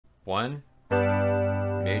1,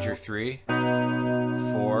 major 3,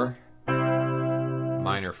 4,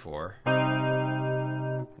 minor 4,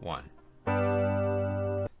 1.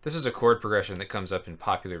 This is a chord progression that comes up in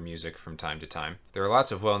popular music from time to time. There are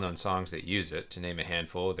lots of well-known songs that use it. To name a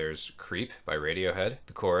handful, there's Creep by Radiohead,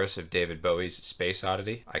 the chorus of David Bowie's Space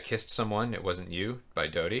Oddity, I Kissed Someone, It Wasn't You by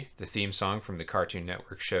Dodie, the theme song from the Cartoon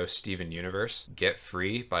Network show Steven Universe, Get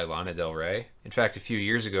Free by Lana Del Rey. In fact, a few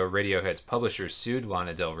years ago, Radiohead's publishers sued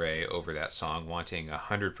Lana Del Rey over that song, wanting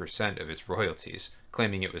 100% of its royalties,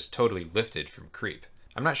 claiming it was totally lifted from Creep.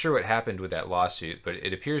 I'm not sure what happened with that lawsuit, but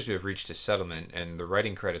it appears to have reached a settlement, and the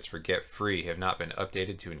writing credits for Get Free have not been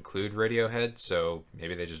updated to include Radiohead, so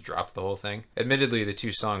maybe they just dropped the whole thing. Admittedly, the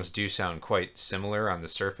two songs do sound quite similar on the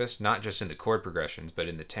surface, not just in the chord progressions, but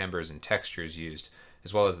in the timbres and textures used,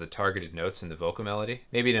 as well as the targeted notes in the vocal melody.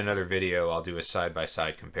 Maybe in another video I'll do a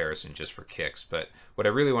side-by-side comparison just for kicks, but what I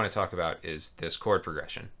really want to talk about is this chord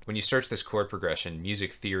progression. When you search this chord progression,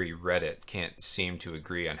 Music Theory Reddit can't seem to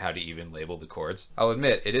agree on how to even label the chords. I'll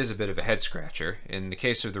admit, it is a bit of a head-scratcher. In the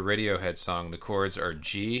case of the Radiohead song, the chords are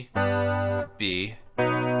G, B,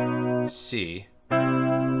 C,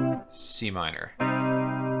 C minor.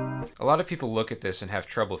 A lot of people look at this and have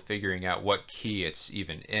trouble figuring out what key it's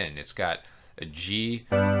even in. It's got a G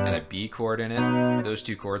and a B chord in it. Those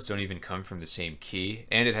two chords don't even come from the same key,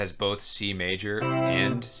 and it has both C major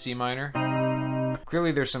and C minor.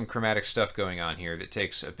 Clearly there's some chromatic stuff going on here that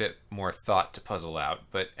takes a bit more thought to puzzle out,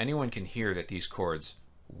 but anyone can hear that these chords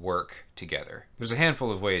work together. There's a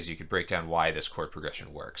handful of ways you could break down why this chord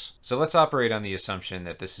progression works. So let's operate on the assumption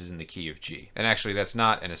that this is in the key of G. And actually that's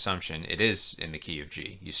not an assumption, it is in the key of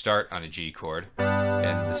G. You start on a G chord,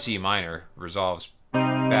 and the C minor resolves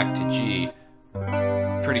back to G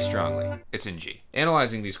pretty strongly. It's in G.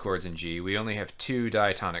 Analyzing these chords in G, we only have two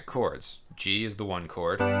diatonic chords. G is the 1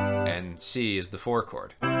 chord, and C is the 4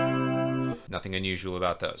 chord. Nothing unusual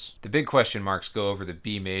about those. The big question marks go over the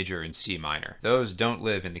B major and C minor. Those don't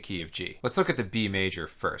live in the key of G. Let's look at the B major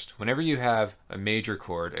first. Whenever you have a major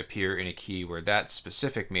chord appear in a key where that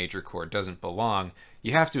specific major chord doesn't belong,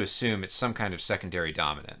 you have to assume it's some kind of secondary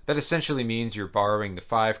dominant. That essentially means you're borrowing the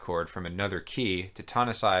 5 chord from another key to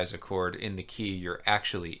tonicize a chord in the key you're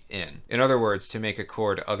actually in. In other words, to make a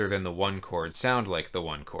chord other than the 1 chord sound like the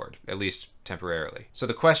 1 chord, at least temporarily. So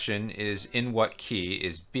the question is, in what key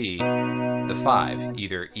is B the 5,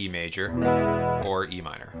 either E major or E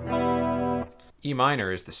minor? E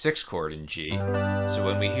minor is the 6th chord in G, so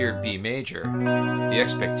when we hear B major, the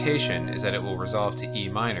expectation is that it will resolve to E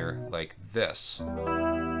minor like this.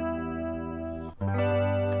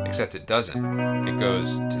 Except it doesn't. It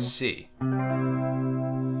goes to C.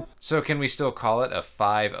 So can we still call it a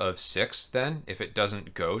 5 of 6 then, if it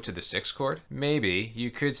doesn't go to the 6th chord? Maybe.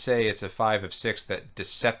 You could say it's a 5 of 6 that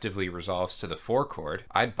deceptively resolves to the 4 chord.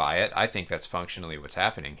 I'd buy it. I think that's functionally what's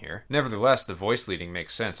happening here. Nevertheless, the voice leading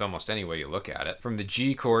makes sense almost any way you look at it. From the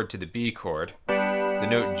G chord to the B chord, the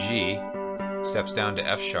note G steps down to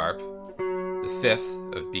F sharp, the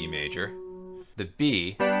 5th of B major. The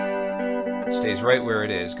B stays right where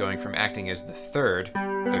it is, going from acting as the 3rd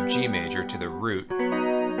of G major to the root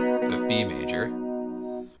of B major,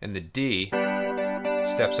 and the D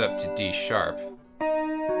steps up to D sharp,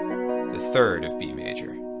 the 3rd of B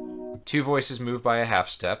major. 2 voices move by a half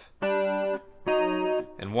step,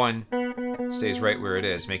 and one stays right where it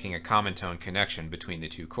is, making a common tone connection between the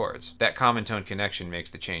 2 chords. That common tone connection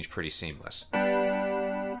makes the change pretty seamless.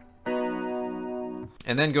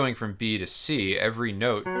 And then going from B to C, every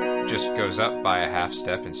note just goes up by a half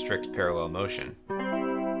step in strict parallel motion.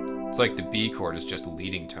 It's like the B chord is just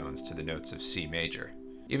leading tones to the notes of C major.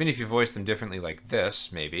 Even if you voice them differently like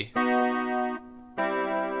this, maybe,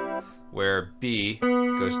 where B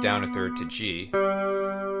goes down a 3rd to G,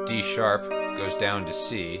 D sharp goes down to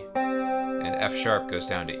C, and F sharp goes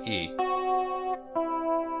down to E.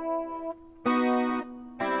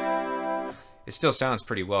 It still sounds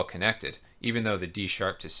pretty well connected, even though the D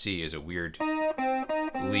sharp to C is a weird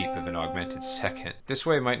leap of an augmented second. This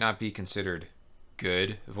way might not be considered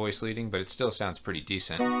good voice leading, but it still sounds pretty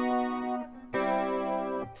decent.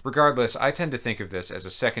 Regardless, I tend to think of this as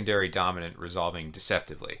a secondary dominant resolving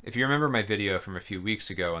deceptively. If you remember my video from a few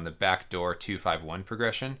weeks ago on the backdoor 2-5-1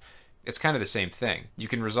 progression, it's kind of the same thing. You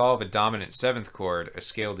can resolve a dominant 7th chord a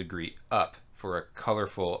scale degree up for a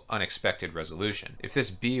colorful, unexpected resolution. If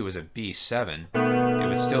this B was a B7, it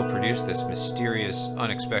would still produce this mysterious,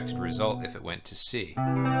 unexpected result if it went to C.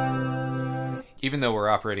 Even though we're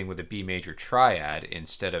operating with a B major triad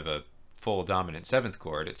instead of a full dominant 7th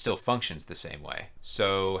chord, it still functions the same way.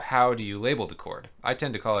 So how do you label the chord? I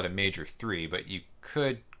tend to call it a major 3, but you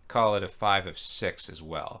could call it a 5 of 6 as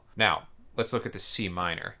well. Now, let's look at the C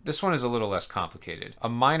minor. This one is a little less complicated. A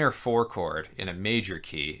minor 4 chord in a major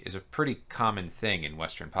key is a pretty common thing in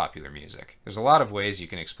Western popular music. There's a lot of ways you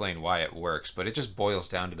can explain why it works, but it just boils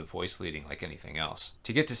down to the voice leading like anything else.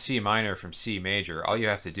 To get to C minor from C major, all you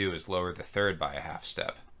have to do is lower the third by a half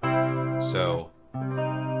step. So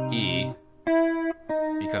E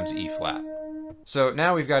becomes E flat. So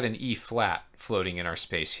now we've got an E flat floating in our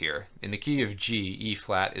space here. In the key of G, E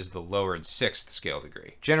flat is the lowered 6th scale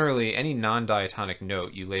degree. Generally, any non-diatonic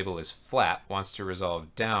note you label as flat wants to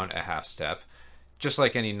resolve down a half step, just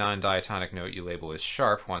like any non-diatonic note you label as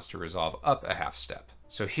sharp wants to resolve up a half step.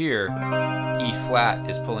 So here, E flat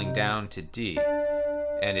is pulling down to D,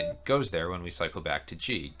 and it goes there when we cycle back to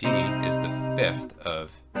G. D is the 5th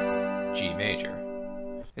of G major.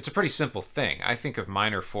 It's a pretty simple thing. I think of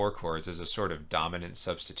minor 4 chords as a sort of dominant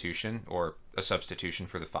substitution, or a substitution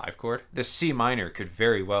for the 5 chord. This C minor could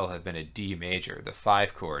very well have been a D major, the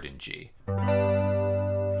 5 chord in G. But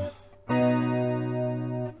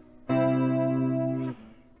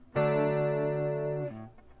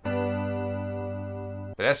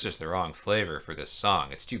that's just the wrong flavor for this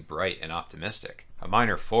song. It's too bright and optimistic. A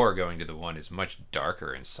minor 4 going to the 1 is much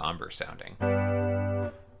darker and somber sounding.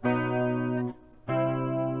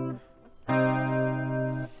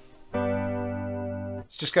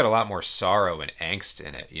 It's just got a lot more sorrow and angst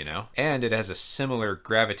in it, you know? And it has a similar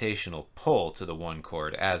gravitational pull to the 1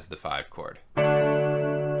 chord as the 5 chord.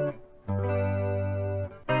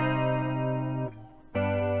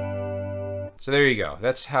 So there you go.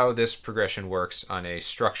 That's how this progression works on a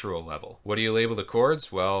structural level. What do you label the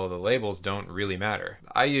chords? Well, the labels don't really matter.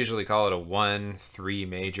 I usually call it a 1, 3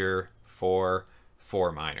 major, 4,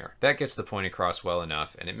 4 minor. That gets the point across well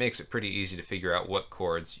enough, and it makes it pretty easy to figure out what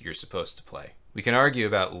chords you're supposed to play. We can argue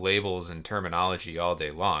about labels and terminology all day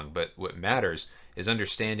long, but what matters is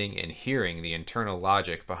understanding and hearing the internal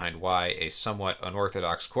logic behind why a somewhat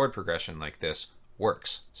unorthodox chord progression like this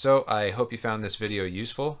works. So I hope you found this video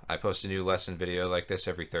useful. I post a new lesson video like this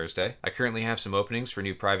every Thursday. I currently have some openings for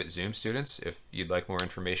new private Zoom students. If you'd like more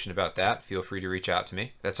information about that, feel free to reach out to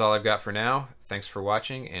me. That's all I've got for now. Thanks for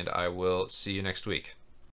watching, and I will see you next week.